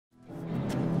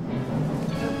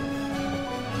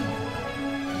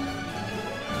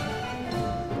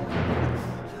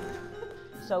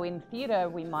So in theatre,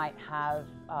 we might have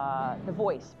the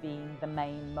voice being the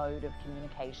main mode of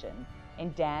communication.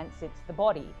 In dance, it's the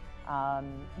body.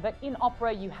 But in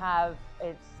opera, you have,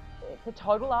 it's a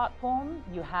total art form.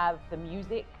 You have the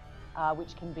music,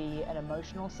 which can be an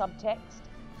emotional subtext.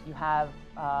 You have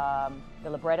the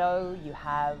libretto, you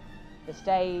have the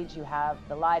stage, you have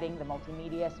the lighting, the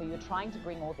multimedia. So you're trying to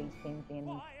bring all these things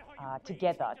in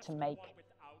together to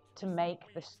make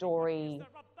the story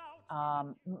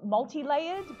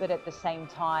multi-layered, but at the same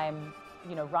time,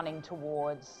 you know, running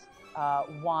towards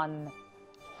one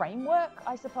framework,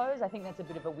 I suppose. I think that's a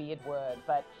bit of a weird word,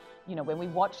 but you know, when we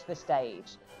watch the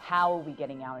stage, how are we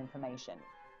getting our information?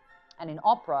 And in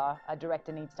opera, a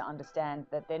director needs to understand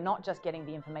that they're not just getting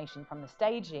the information from the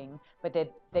staging, but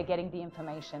they're getting the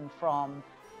information from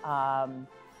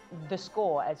the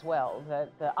score as well,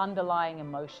 the underlying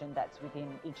emotion that's within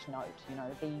each note. You know,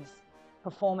 these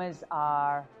performers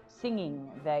are singing,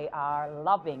 they are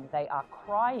loving, they are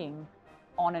crying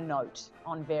on a note,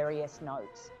 on various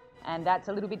notes. And that's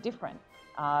a little bit different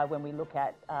when we look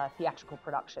at theatrical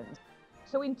productions.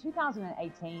 So in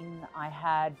 2018, I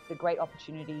had the great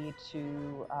opportunity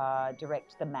to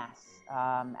direct the Mass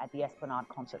at the Esplanade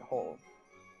Concert Hall.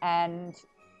 And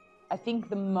I think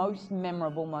the most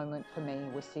memorable moment for me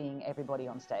was seeing everybody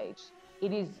on stage.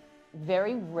 It is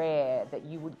very rare that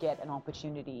you would get an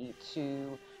opportunity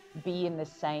to be in the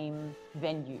same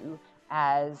venue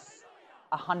as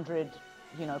 100,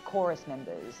 you know, chorus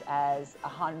members, as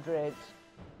 100,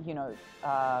 you know,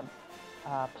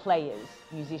 players,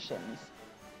 musicians.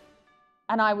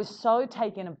 And I was so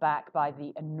taken aback by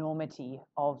the enormity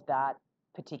of that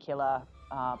particular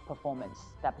performance,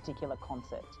 that particular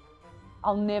concert.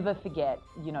 I'll never forget,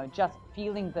 you know, just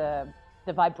feeling the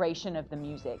vibration of the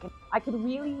music. I could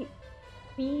really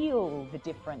feel the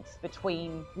difference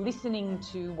between listening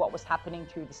to what was happening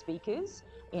through the speakers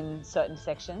in certain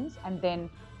sections, and then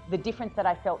the difference that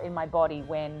I felt in my body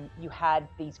when you had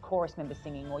these chorus members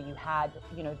singing, or you had,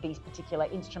 you know, these particular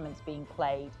instruments being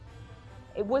played.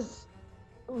 It was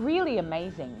really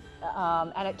amazing,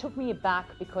 and it took me aback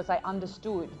because I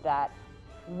understood that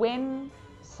when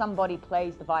somebody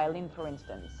plays the violin, for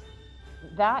instance,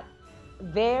 that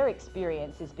their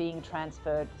experience is being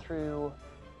transferred through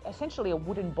essentially a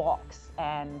wooden box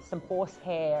and some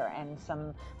horsehair and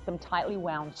some tightly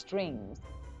wound strings.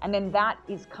 And then that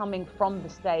is coming from the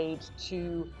stage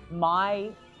to my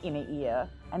inner ear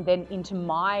and then into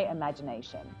my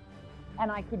imagination.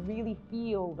 And I could really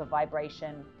feel the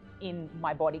vibration in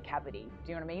my body cavity.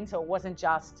 Do you know what I mean? So it wasn't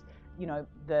just, you know,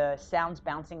 the sounds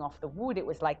bouncing off the wood. It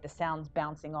was like the sounds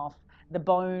bouncing off the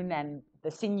bone and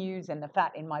the sinews and the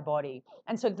fat in my body.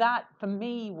 And so that, for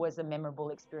me, was a memorable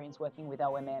experience working with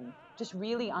OMM. Just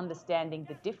really understanding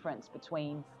the difference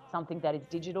between something that is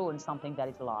digital and something that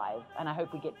is live. And I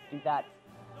hope we get to do that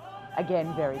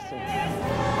again very soon.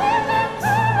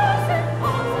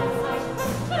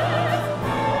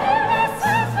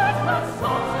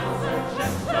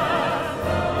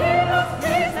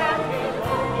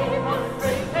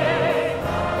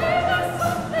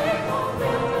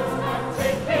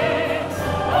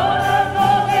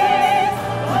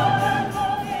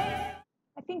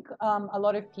 A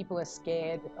lot of people are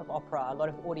scared of opera. A lot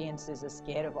of audiences are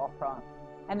scared of opera.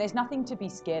 And there's nothing to be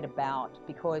scared about,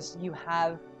 because you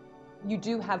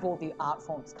do have all the art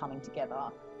forms coming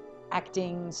together.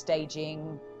 Acting,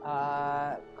 staging,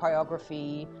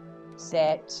 choreography,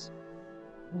 set,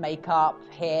 makeup,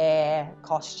 hair,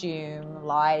 costume,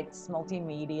 lights,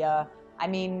 multimedia. I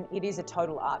mean, it is a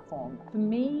total art form. For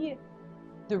me,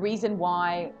 the reason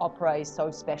why opera is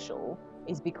so special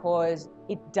is because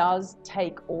it does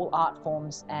take all art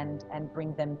forms and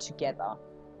bring them together.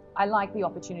 I like the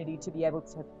opportunity to be able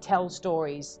to tell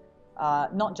stories,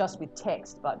 not just with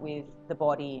text, but with the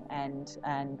body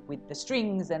and with the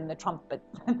strings and the trumpet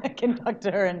and the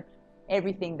conductor and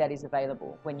everything that is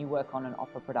available when you work on an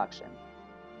opera production.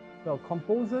 Well,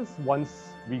 composers once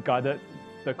regarded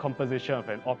the composition of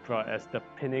an opera as the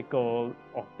pinnacle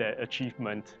of their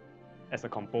achievement as a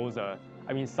composer.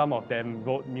 I mean, some of them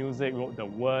wrote music, wrote the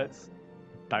words,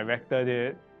 directed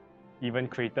it, even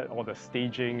created all the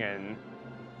staging and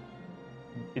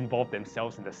involved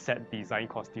themselves in the set design,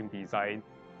 costume design.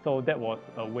 So that was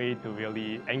a way to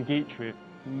really engage with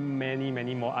many,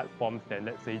 many more art forms than,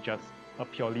 let's say, just a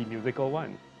purely musical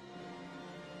one.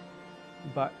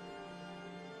 But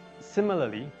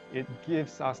similarly, it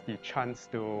gives us the chance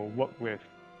to work with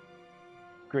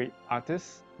great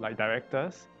artists like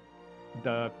directors,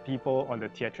 the people on the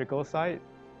theatrical side,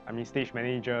 I mean stage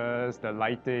managers, the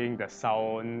lighting, the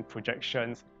sound,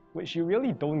 projections, which you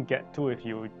really don't get to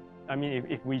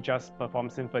if we just perform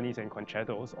symphonies and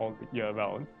concertos all year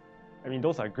round. I mean,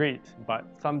 those are great, but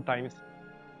sometimes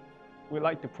we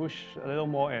like to push a little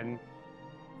more and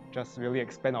just really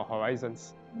expand our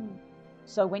horizons.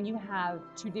 So when you have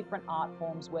two different art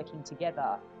forms working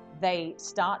together, they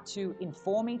start to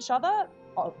inform each other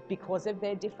because of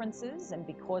their differences and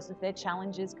because of their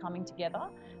challenges coming together,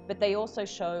 but they also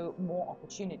show more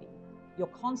opportunity. You're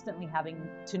constantly having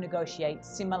to negotiate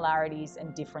similarities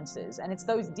and differences, and it's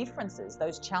those differences,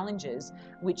 those challenges,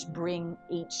 which bring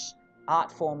each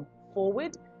art form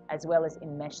forward as well as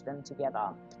enmesh them together.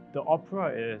 The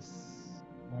opera is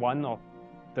one of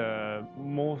the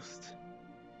most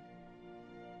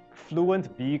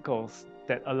fluent vehicles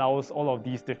that allows all of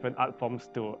these different art forms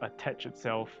to attach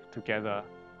itself together.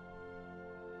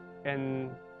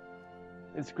 And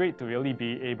it's great to really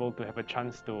be able to have a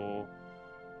chance to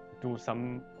do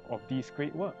some of these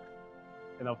great work.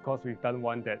 And of course, we've done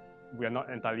one that we are not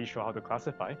entirely sure how to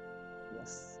classify.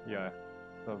 Yes. Yeah.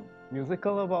 So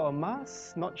musical about a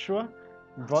mass? Not sure.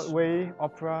 Broadway,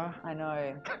 opera. I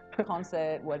know.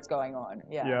 Concert, what's going on?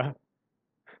 Yeah. Yeah.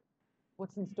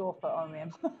 What's in store for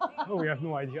OMM? Oh, we have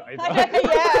no idea either.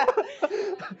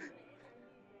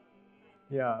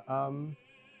 Yeah. Yeah.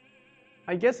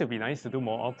 I guess it'd be nice to do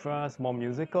more operas, more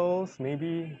musicals,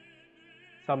 maybe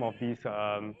some of these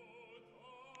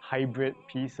hybrid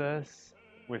pieces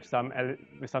with some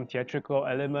theatrical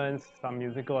elements, some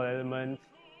musical elements,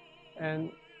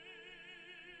 and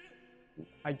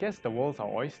I guess the world's our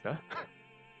oyster.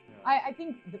 I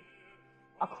think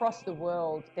across the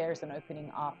world, there's an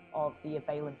opening up of the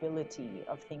availability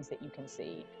of things that you can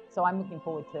see. So I'm looking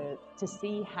forward to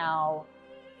see how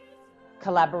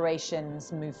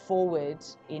collaborations move forward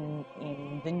in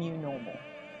the new normal.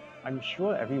 I'm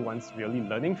sure everyone's really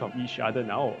learning from each other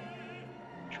now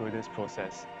through this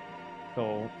process.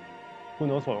 So who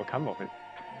knows what will come of it.